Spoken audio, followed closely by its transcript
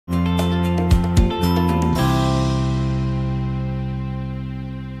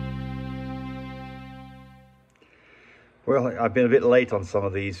Well, I've been a bit late on some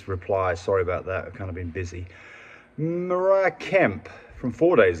of these replies. Sorry about that. I've kind of been busy. Mariah Kemp from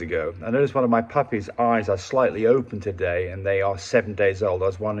 4 days ago. I noticed one of my puppy's eyes are slightly open today, and they are 7 days old. I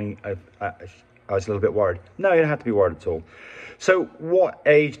was wondering, I was a little bit worried. No, you don't have to be worried at all. So what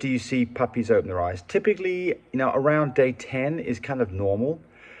age do you see puppies open their eyes? Typically, around day 10 is kind of normal.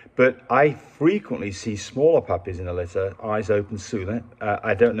 But I frequently see smaller puppies in the litter, eyes open sooner.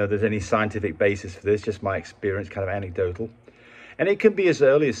 I don't know if there's any scientific basis for this, just my experience, kind of anecdotal. And it can be as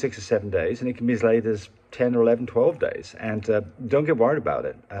early as 6 or 7 days, and it can be as late as 10 or 11, 12 days. And don't get worried about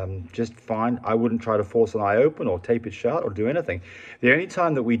it. Just fine. I wouldn't try to force an eye open or tape it shut or do anything. The only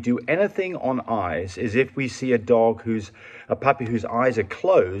time that we do anything on eyes is if we see a puppy whose eyes are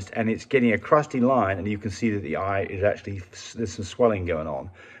closed and it's getting a crusty line, and you can see that the eye is actually, there's some swelling going on,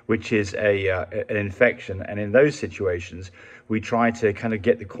 which is an infection. And in those situations, we try to kind of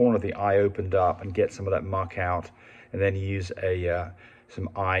get the corner of the eye opened up and get some of that muck out, and then use some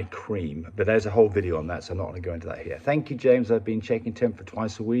eye cream. But there's a whole video on that, so I'm not going to go into that here. Thank you, James. I've been checking temp for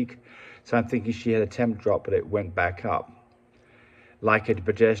twice a week, so I'm thinking she had a temp drop, but it went back up, like a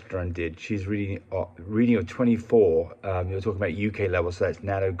progesterone did. She's reading of 24. You're talking about UK levels, so that's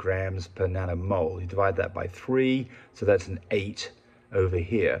nanograms per nanomole. You divide that by 3, so that's an 8 over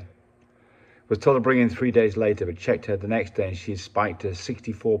here. Was told to bring in 3 days later, but checked her the next day and she spiked to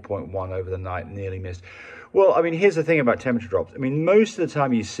 64.1 over the night, nearly missed. Well, I mean, here's the thing about temperature drops. I mean, most of the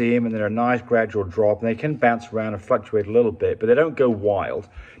time you see them and they're a nice gradual drop, and they can bounce around and fluctuate a little bit, but they don't go wild.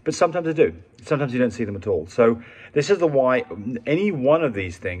 But sometimes they do. Sometimes you don't see them at all. So this is why any one of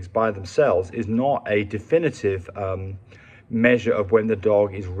these things by themselves is not a definitive measure of when the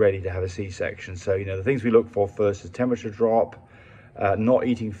dog is ready to have a C-section. So, the things we look for first is temperature drop, not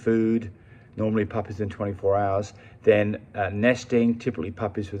eating food, normally puppies within 24 hours, then nesting, typically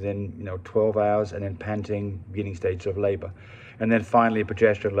puppies within 12 hours, and then panting, beginning stages of labor. And then finally a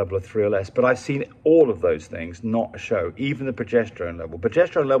progesterone level of 3 or less. But I've seen all of those things not show, even the progesterone level.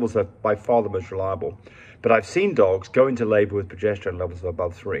 Progesterone levels are by far the most reliable. But I've seen dogs go into labor with progesterone levels of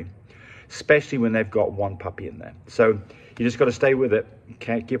above 3, especially when they've got one puppy in there. So you just got to stay with it,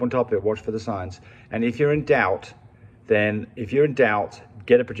 keep on top of it, watch for the signs. And if you're in doubt,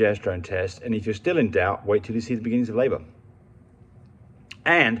 get a progesterone test, and if you're still in doubt, wait till you see the beginnings of labor.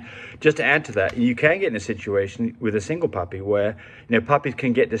 And just to add to that, you can get in a situation with a single puppy where puppies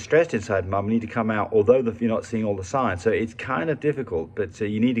can get distressed inside mum and need to come out, although you're not seeing all the signs. So it's kind of difficult, but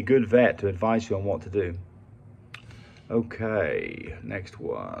you need a good vet to advise you on what to do. Okay, next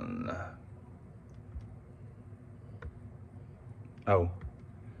one. Oh.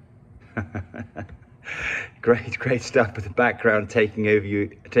 Great stuff with the background taking over you,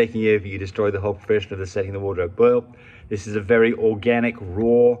 destroy the whole profession of the setting the wardrobe. Well, this is a very organic,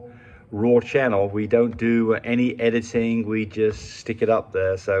 raw channel. We don't do any editing, we just stick it up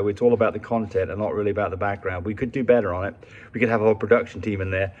there. So it's all about the content and not really about the background. We could do better on it. We could have a whole production team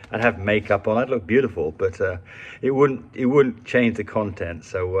in there. I'd have makeup on, I'd look beautiful, but it wouldn't change the content.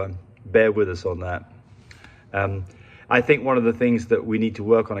 So bear with us on that. I think one of the things that we need to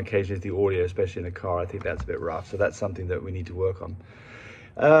work on occasionally is the audio, especially in the car. I think that's a bit rough. So that's something that we need to work on.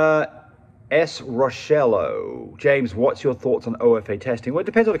 S. Rochello. James, what's your thoughts on OFA testing? Well, it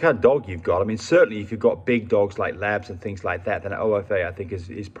depends on the kind of dog you've got. I mean, certainly if you've got big dogs like labs and things like that, then OFA, I think,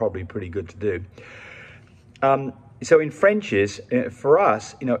 is probably pretty good to do. So in Frenchies, for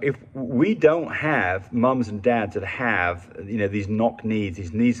us, if we don't have mums and dads that have, these knock knees,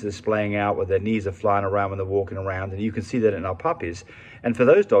 these knees that are splaying out where their knees are flying around when they're walking around, and you can see that in our puppies. And for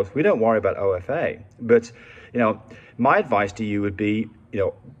those dogs, we don't worry about OFA. But, my advice to you would be,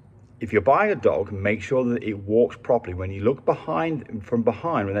 if you're buying a dog, make sure that it walks properly. When you look from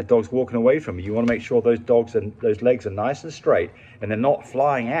behind, when that dog's walking away from you, you want to make sure those legs are nice and straight, and they're not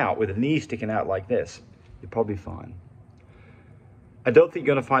flying out with the knees sticking out like this. You're probably fine. I don't think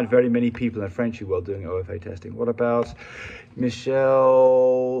you're going to find very many people in the Frenchie world doing OFA testing. What about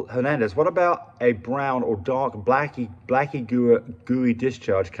Michelle Hernandez? What about a brown or dark blacky gooey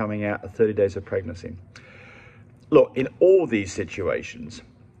discharge coming out at 30 days of pregnancy? Look, in all these situations,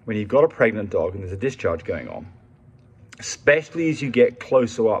 when you've got a pregnant dog and there's a discharge going on, especially as you get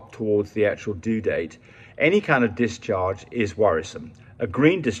closer up towards the actual due date, any kind of discharge is worrisome. A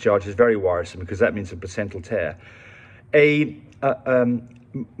green discharge is very worrisome because that means a placental tear.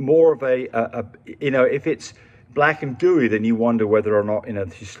 More of if it's black and gooey, then you wonder whether or not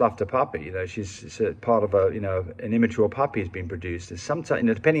she sloughed a puppy. She's part of an immature puppy has been produced. And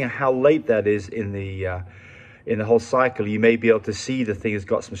sometimes, depending on how late that is in the whole cycle, you may be able to see the thing has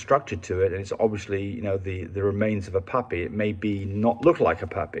got some structure to it, and it's obviously the remains of a puppy. It may be not look like a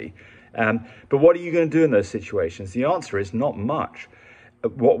puppy. But what are you going to do in those situations? The answer is not much.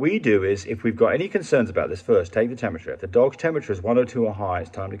 What we do is, if we've got any concerns about this, first, take the temperature. If the dog's temperature is 102 or high,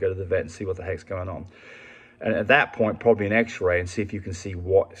 it's time to go to the vet and see what the heck's going on. And at that point, probably an x-ray and see if you can see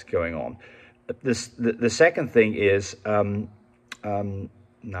what's going on. The second thing is, no,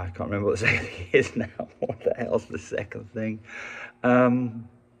 I can't remember what the second thing is now. What the hell's the second thing?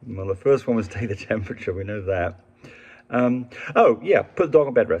 Well, the first one was take the temperature. We know that. Oh, yeah, put the dog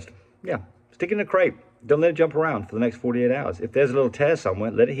on bed rest. Yeah, stick it in a crate. Don't let it jump around for the next 48 hours. If there's a little tear somewhere,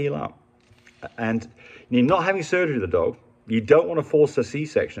 let it heal up. And you're not having surgery with the dog. You don't want to force a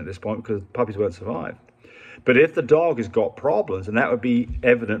C-section at this point because puppies won't survive. But if the dog has got problems, and that would be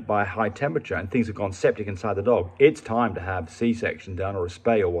evident by high temperature and things have gone septic inside the dog, it's time to have C-section done or a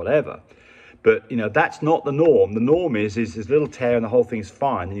spay or whatever. But, that's not the norm. The norm is this little tear and the whole thing's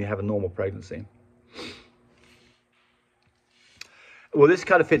fine and you have a normal pregnancy. Well, this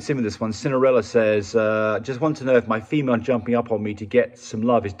kind of fits in with this one. Cinderella says, just want to know if my female jumping up on me to get some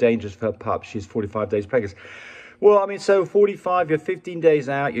love is dangerous for her pup. She's 45 days pregnant. Well, so 45, you're 15 days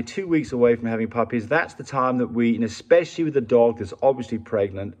out, you're 2 weeks away from having puppies. That's the time that we, and especially with a dog that's obviously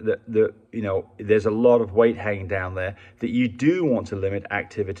pregnant, that there's a lot of weight hanging down there, that you do want to limit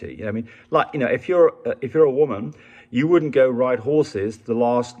activity. If you're a woman, you wouldn't go ride horses the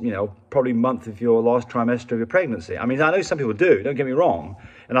last, probably month of your last trimester of your pregnancy. I know some people do, don't get me wrong.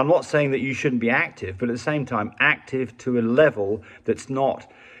 And I'm not saying that you shouldn't be active, but at the same time, active to a level that's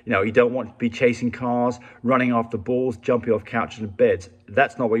not, you don't want to be chasing cars, running after balls, jumping off couches and beds.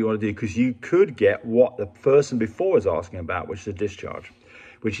 That's not what you want to do, because you could get what the person before is asking about, which is a discharge,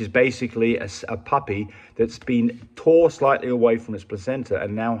 which is basically a puppy that's been tore slightly away from its placenta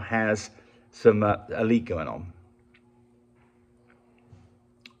and now has some a leak going on.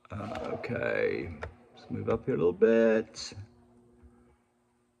 Okay, let's move up here a little bit.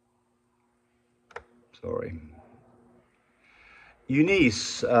 Sorry.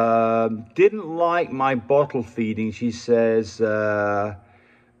 Eunice didn't like my bottle feeding. She says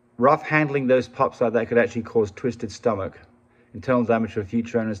rough handling those pups like that could actually cause twisted stomach, internal damage for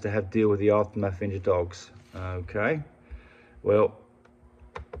future owners to have to deal with the aftermath of injured dogs. Okay, well,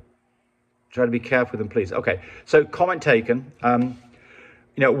 try to be careful with them, please. Okay, so comment taken.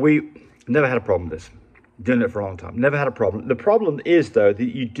 We never had a problem with this. Doing it for a long time. Never had a problem. The problem is, though,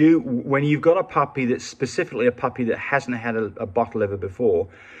 that you do, when you've got a puppy that's specifically a puppy that hasn't had a bottle ever before,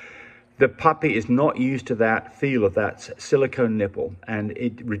 the puppy is not used to that feel of that silicone nipple, and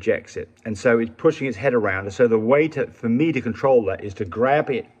it rejects it. And so it's pushing its head around. And so the way for me to control that is to grab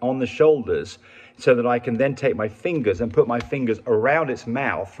it on the shoulders so that I can then take my fingers and put my fingers around its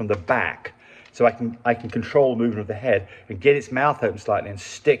mouth from the back. So I can control the movement of the head and get its mouth open slightly and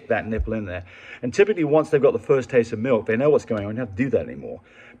stick that nipple in there. And typically, once they've got the first taste of milk, they know what's going on. You don't have to do that anymore.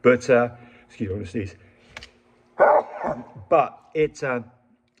 But, excuse me, I'm going to sneeze. But it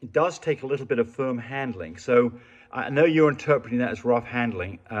does take a little bit of firm handling. So I know you're interpreting that as rough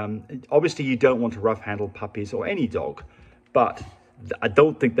handling. Obviously, you don't want to rough handle puppies or any dog, but I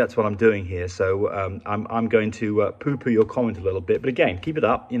don't think that's what I'm doing here. So I'm going to poo-poo your comment a little bit. But again, keep it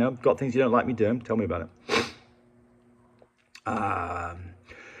up. Got things you don't like me doing, tell me about it.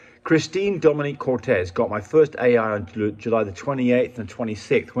 Christine Dominique Cortez got my first AI on July the 28th and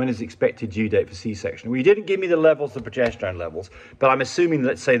 26th. When is expected due date for C-section? Well, you didn't give me the levels, the progesterone levels, but I'm assuming,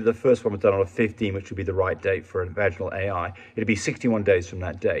 let's say that the first one was done on a 15, which would be the right date for a vaginal AI. It'd be 61 days from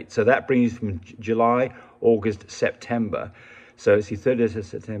that date. So that brings you from July, August, September. So it's the 30th of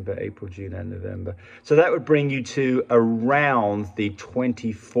September, April, June, and November. So that would bring you to around the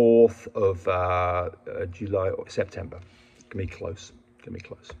 24th of July or September. It's going to be close. It's going to be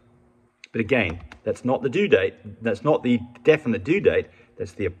close. But again, that's not the due date. That's not the definite due date.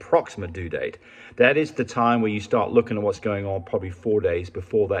 That's the approximate due date. That is the time where you start looking at what's going on probably 4 days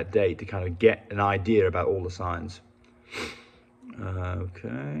before that date to kind of get an idea about all the signs.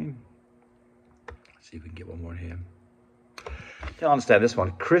 Okay. Let's see if we can get one more in here. Don't understand this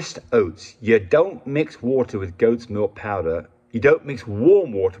one. Chris Oates. You don't mix water with goat's milk powder. You don't mix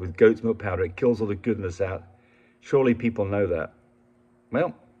warm water with goat's milk powder. It kills all the goodness out. Surely people know that.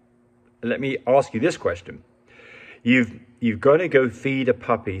 Well, let me ask you this question. You've got to go feed a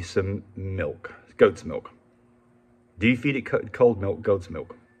puppy some milk, goat's milk. Do you feed it cold milk, goat's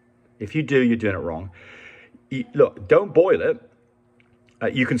milk? If you do, you're doing it wrong. Look, don't boil it.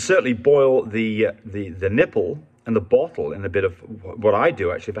 You can certainly boil the nipple and the bottle in a bit of what I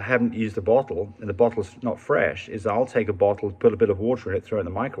do, actually, if I haven't used the bottle and the bottle's not fresh, is I'll take a bottle, put a bit of water in it, throw it in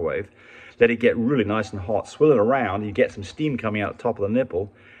the microwave, let it get really nice and hot, swirl it around, you get some steam coming out the top of the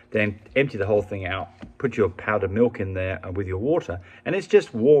nipple, then empty the whole thing out, put your powdered milk in there with your water, and it's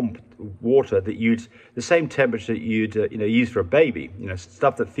just warm water that the same temperature that you'd use for a baby,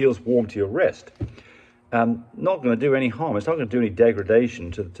 stuff that feels warm to your wrist. Not going to do any harm. It's not going to do any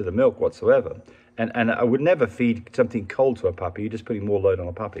degradation to the milk whatsoever. And I would never feed something cold to a puppy. You're just putting more load on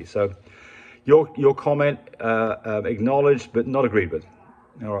a puppy. So your comment acknowledged but not agreed with.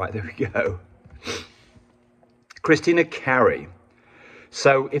 All right, there we go. Christina Carey.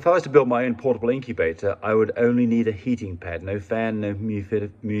 So if I was to build my own portable incubator, I would only need a heating pad, no fan, no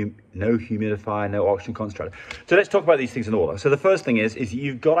humidifier, no oxygen concentrator. So let's talk about these things in order. So the first thing is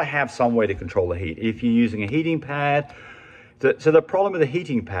you've got to have some way to control the heat. If you're using a heating pad, so the problem with the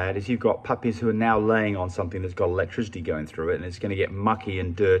heating pad is you've got puppies who are now laying on something that's got electricity going through it, and it's going to get mucky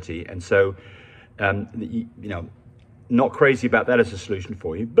and dirty. And so, not crazy about that as a solution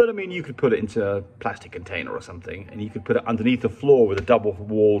for you, but I mean, you could put it into a plastic container or something, and you could put it underneath the floor with a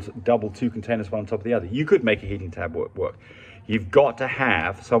double two containers, one on top of the other. You could make a heating tab work. You've got to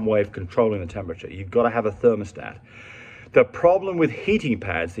have some way of controlling the temperature. You've got to have a thermostat. The problem with heating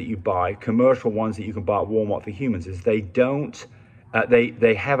pads that you buy, commercial ones that you can buy at Walmart for humans, is they don't,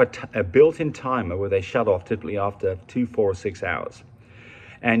 they have a built-in timer where they shut off typically after 2, 4, or 6 hours.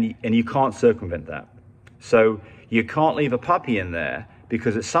 And you can't circumvent that. So you can't leave a puppy in there,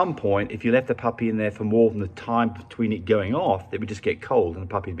 because at some point, if you left the puppy in there for more than the time between it going off, it would just get cold and the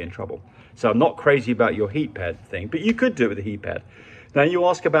puppy would be in trouble. So I'm not crazy about your heat pad thing, but you could do it with a heat pad. Now you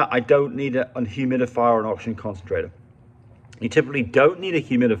ask about, I don't need a humidifier or an oxygen concentrator. You typically don't need a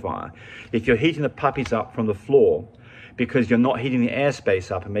humidifier if you're heating the puppies up from the floor, because you're not heating the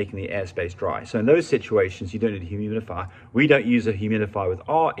airspace up and making the airspace dry. So in those situations, you don't need a humidifier. We don't use a humidifier with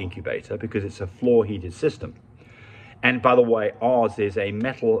our incubator because it's a floor heated system. And by the way, ours is a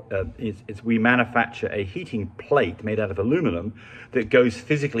metal, we manufacture a heating plate made out of aluminum that goes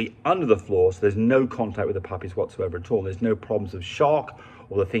physically under the floor, so there's no contact with the puppies whatsoever at all. There's no problems of shock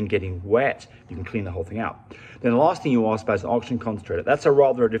or the thing getting wet. You can clean the whole thing out. Then the last thing you asked about is an oxygen concentrator. That's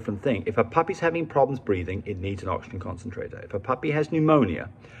a different thing. If a puppy's having problems breathing, it needs an oxygen concentrator. If a puppy has pneumonia,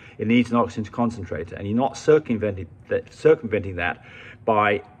 it needs an oxygen concentrator, and you're not circumventing that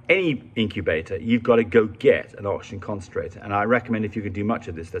by any incubator. You've got to go get an oxygen concentrator, and I recommend, if you can do much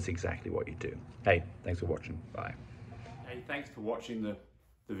of this, that's exactly what you do. Hey, thanks for watching. Bye. Hey, thanks for watching the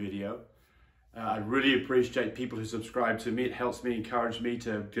video. I really appreciate people who subscribe to me. It helps me, encourage me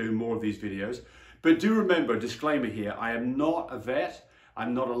to do more of these videos. But do remember, disclaimer here, I am not a vet.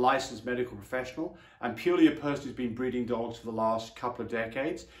 I'm not a licensed medical professional. I'm purely a person who's been breeding dogs for the last couple of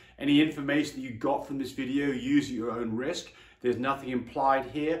decades. Any information that you got from this video, use at your own risk. There's nothing implied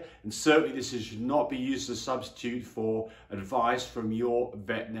here, and certainly this should not be used as a substitute for advice from your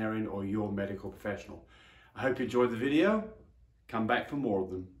veterinarian or your medical professional. I hope you enjoyed the video. Come back for more of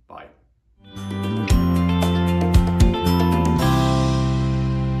them. Bye.